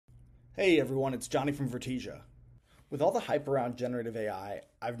Hey everyone, it's Johnny from Vertesia. With all the hype around generative AI,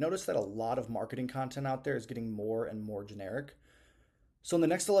 I've noticed that a lot of marketing content out there is getting more and more generic. So, in the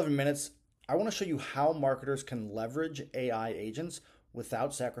next 11 minutes, I want to show you how marketers can leverage AI agents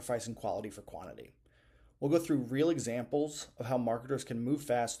without sacrificing quality for quantity. We'll go through real examples of how marketers can move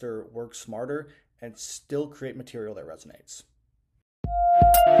faster, work smarter, and still create material that resonates.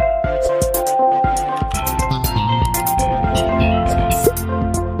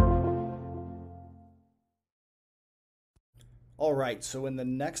 All right, so in the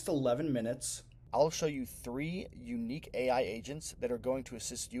next 11 minutes, I'll show you three unique AI agents that are going to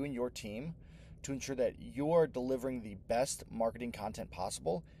assist you and your team to ensure that you're delivering the best marketing content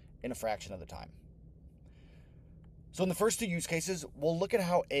possible in a fraction of the time. So in the first two use cases, we'll look at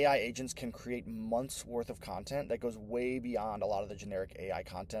how AI agents can create months worth of content that goes way beyond a lot of the generic AI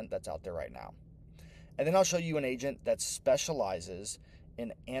content that's out there right now. And then I'll show you an agent that specializes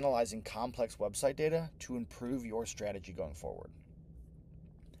in analyzing complex website data to improve your strategy going forward.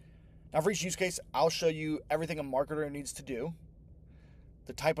 Now, for each use case, I'll show you everything a marketer needs to do,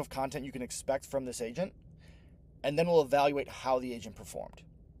 the type of content you can expect from this agent, and then we'll evaluate how the agent performed.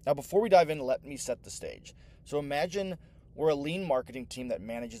 Now, before we dive in, let me set the stage. So imagine we're a lean marketing team that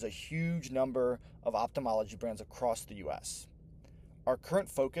manages a huge number of ophthalmology brands across the US. Our current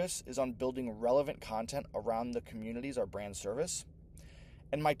focus is on building relevant content around the communities our brands service.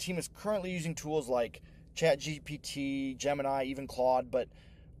 And my team is currently using tools like ChatGPT, Gemini, even Claude, but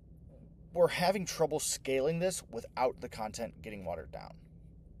we're having trouble scaling this without the content getting watered down.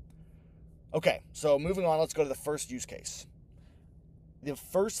 Okay, so moving on, let's go to the first use case. The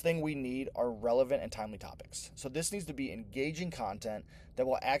first thing we need are relevant and timely topics. So this needs to be engaging content that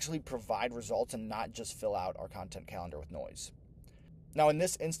will actually provide results and not just fill out our content calendar with noise. Now, in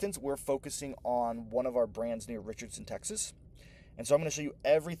this instance, we're focusing on one of our brands near Richardson, Texas. And so I'm going to show you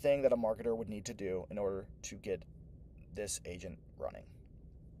everything that a marketer would need to do in order to get this agent running.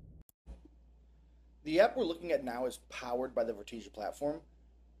 The app we're looking at now is powered by the Vertesia platform.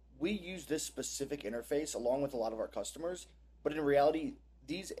 We use this specific interface along with a lot of our customers, but in reality,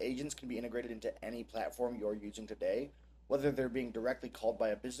 these agents can be integrated into any platform you're using today, whether they're being directly called by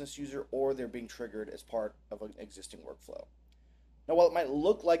a business user or they're being triggered as part of an existing workflow. Now, while it might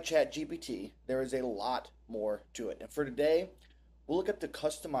look like ChatGPT, there is a lot more to it. And for today, we'll look at the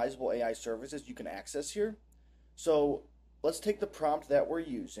customizable AI services you can access here. So let's take the prompt that we're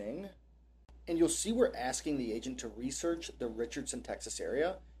using, and you'll see we're asking the agent to research the Richardson, Texas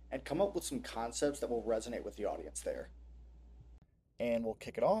area and come up with some concepts that will resonate with the audience there. And we'll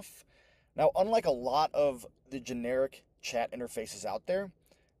kick it off. Now, unlike a lot of the generic chat interfaces out there,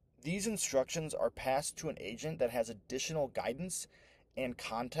 these instructions are passed to an agent that has additional guidance and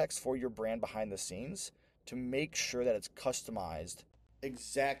context for your brand behind the scenes to make sure that it's customized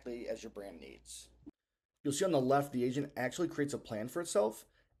exactly as your brand needs. You'll see on the left, the agent actually creates a plan for itself,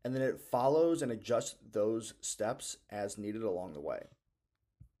 and then it follows and adjusts those steps as needed along the way.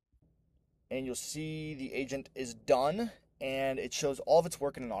 And you'll see the agent is done, and it shows all of its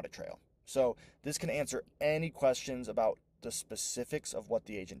work in an audit trail. So this can answer any questions about the specifics of what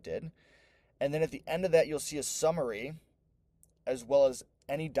the agent did. And then at the end of that, you'll see a summary as well as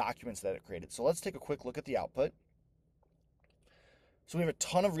any documents that it created. So let's take a quick look at the output. So we have a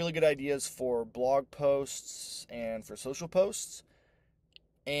ton of really good ideas for blog posts and for social posts.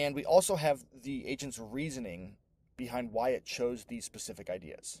 And we also have the agent's reasoning behind why it chose these specific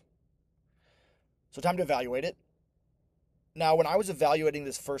ideas. So time to evaluate it. Now, when I was evaluating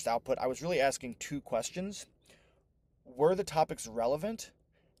this first output, I was really asking two questions. Were the topics relevant?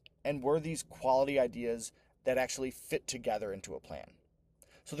 And were these quality ideas that actually fit together into a plan?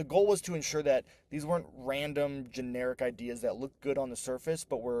 So the goal was to ensure that these weren't random generic ideas that looked good on the surface,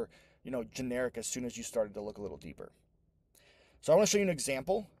 but were, generic as soon as you started to look a little deeper. So I want to show you an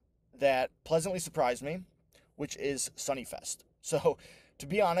example that pleasantly surprised me, which is Sunnyfest. So to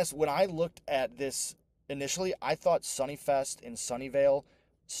be honest, when I looked at this initially, I thought Sunnyfest in Sunnyvale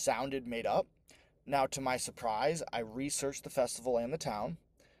sounded made up. Now, to my surprise, I researched the festival and the town.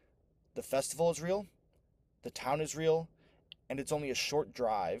 The festival is real, the town is real, and it's only a short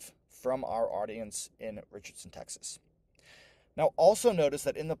drive from our audience in Richardson, Texas. Now, also notice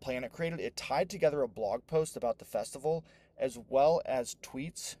that in the plan it created, it tied together a blog post about the festival as well as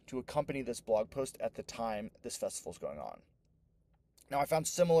tweets to accompany this blog post at the time this festival is going on. Now, I found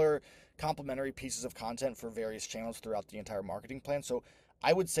similar complementary pieces of content for various channels throughout the entire marketing plan, so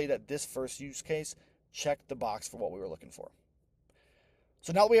I would say that this first use case checked the box for what we were looking for.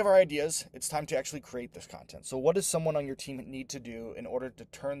 So now that we have our ideas, it's time to actually create this content. So what does someone on your team need to do in order to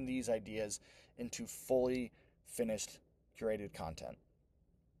turn these ideas into fully finished, curated content?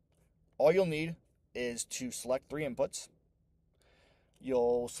 all you'll need is to select 3 inputs.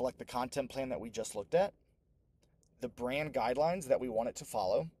 You'll select the content plan that we just looked at, the brand guidelines that we want it to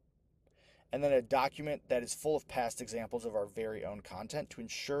follow, and then a document that is full of past examples of our very own content to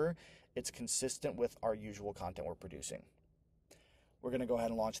ensure it's consistent with our usual content we're producing. We're going to go ahead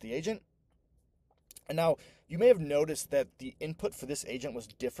and launch the agent. And now you may have noticed that the input for this agent was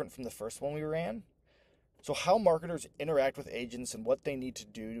different from the first one we ran. So how marketers interact with agents and what they need to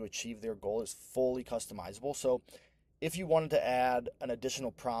do to achieve their goal is fully customizable. So if you wanted to add an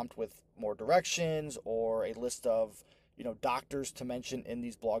additional prompt with more directions or a list of doctors to mention in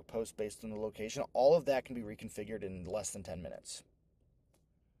these blog posts based on the location, all of that can be reconfigured in less than 10 minutes.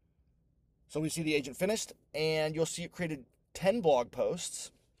 So we see the agent finished, and you'll see it created 10 blog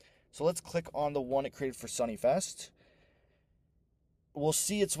posts. So let's click on the one it created for Sunnyfest. We'll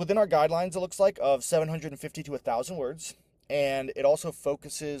see it's within our guidelines, it looks like, of 750 to 1,000 words. And it also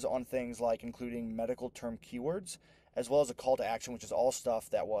focuses on things like including medical term keywords, as well as a call to action, which is all stuff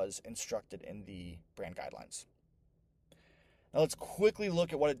that was instructed in the brand guidelines. Now let's quickly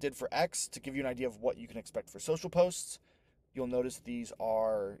look at what it did for X to give you an idea of what you can expect for social posts. You'll notice these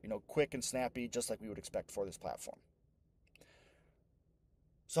are, quick and snappy, just like we would expect for this platform.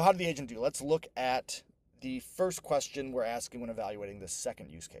 So how did the agent do? Let's look at the first question we're asking when evaluating this second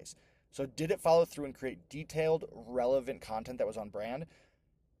use case. So did it follow through and create detailed, relevant content that was on brand?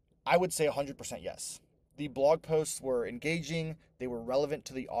 I would say 100% yes. The blog posts were engaging, they were relevant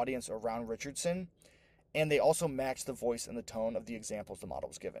to the audience around Richardson, and they also matched the voice and the tone of the examples the model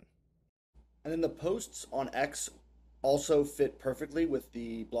was given. And then the posts on X also fit perfectly with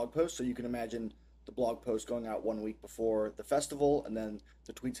the blog post. So you can imagine the blog post going out 1 week before the festival, and then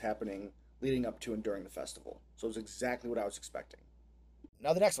the tweets happening leading up to and during the festival. So it was exactly what I was expecting.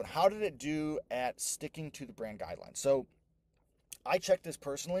 Now the next one, how did it do at sticking to the brand guidelines? So I checked this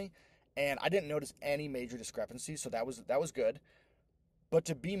personally, and I didn't notice any major discrepancies, so that was good. But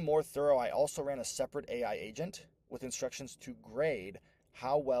to be more thorough, I also ran a separate AI agent with instructions to grade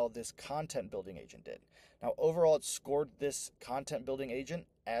how well this content building agent did. Now, overall, it scored this content building agent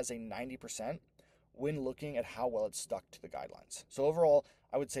as a 90% when looking at how well it stuck to the guidelines. So overall,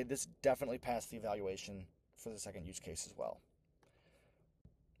 I would say this definitely passed the evaluation for the second use case as well.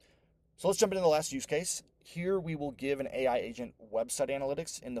 So let's jump into the last use case. Here we will give an AI agent website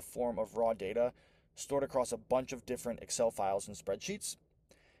analytics in the form of raw data stored across a bunch of different Excel files and spreadsheets.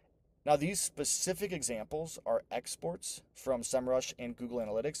 Now, these specific examples are exports from SEMrush and Google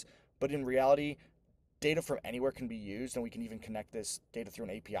Analytics, but in reality, data from anywhere can be used, and we can even connect this data through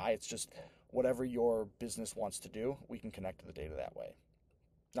an API. It's just whatever your business wants to do, we can connect to the data that way.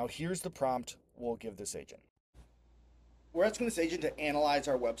 Now, here's the prompt we'll give this agent. We're asking this agent to analyze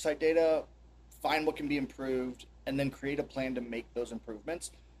our website data, find what can be improved, and then create a plan to make those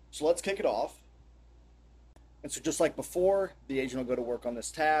improvements. So let's kick it off. And so just like before, the agent will go to work on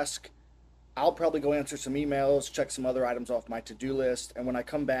this task. I'll probably go answer some emails, check some other items off my to-do list, and when I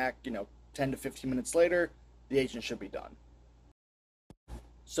come back, 10 to 15 minutes later, the agent should be done.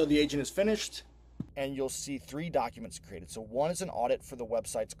 So the agent is finished, and you'll see 3 documents created. So one is an audit for the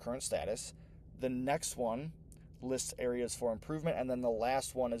website's current status. The next one lists areas for improvement, and then the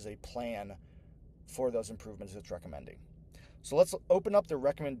last one is a plan for those improvements it's recommending. So let's open up the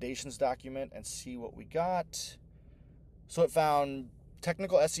recommendations document and see what we got. So it found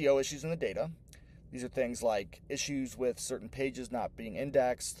technical SEO issues in the data. These are things like issues with certain pages not being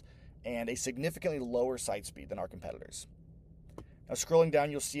indexed and a significantly lower site speed than our competitors. Now scrolling down,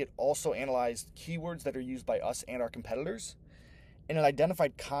 you'll see it also analyzed keywords that are used by us and our competitors, and it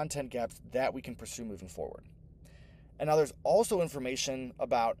identified content gaps that we can pursue moving forward. And now there's also information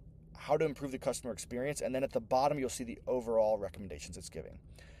about how to improve the customer experience, and then at the bottom you'll see the overall recommendations it's giving.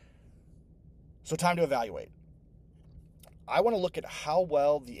 So time to evaluate. I want to look at how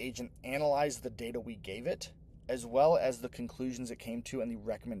well the agent analyzed the data we gave it, as well as the conclusions it came to and the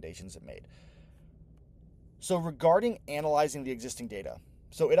recommendations it made. So regarding analyzing the existing data,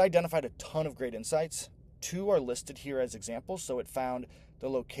 so it identified a ton of great insights. 2 are listed here as examples. So it found the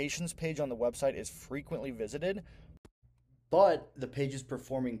locations page on the website is frequently visited, but the page is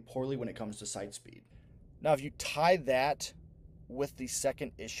performing poorly when it comes to site speed. Now, if you tie that with the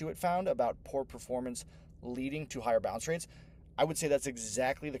second issue it found about poor performance leading to higher bounce rates, I would say that's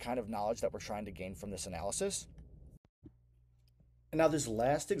exactly the kind of knowledge that we're trying to gain from this analysis. And now this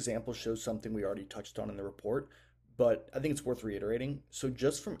last example shows something we already touched on in the report, but I think it's worth reiterating. So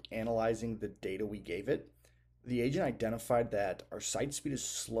just from analyzing the data we gave it, the agent identified that our site speed is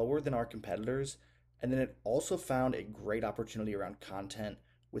slower than our competitors, and then it also found a great opportunity around content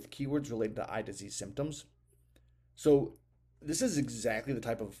with keywords related to eye disease symptoms. So This is exactly the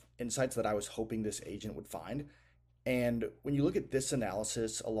type of insights that I was hoping this agent would find. And when you look at this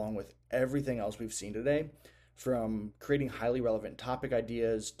analysis, along with everything else we've seen today, from creating highly relevant topic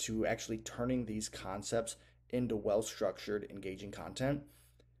ideas to actually turning these concepts into well structured, engaging content,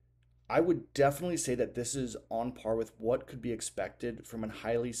 I would definitely say that this is on par with what could be expected from a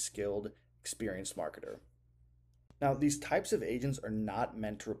highly skilled, experienced marketer. Now, these types of agents are not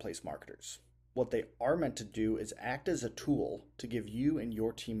meant to replace marketers. What they are meant to do is act as a tool to give you and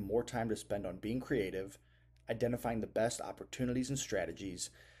your team more time to spend on being creative, identifying the best opportunities and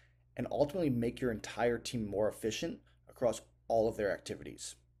strategies, and ultimately make your entire team more efficient across all of their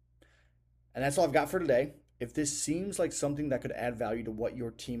activities. And that's all I've got for today. If this seems like something that could add value to what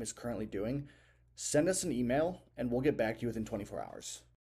your team is currently doing, send us an email and we'll get back to you within 24 hours.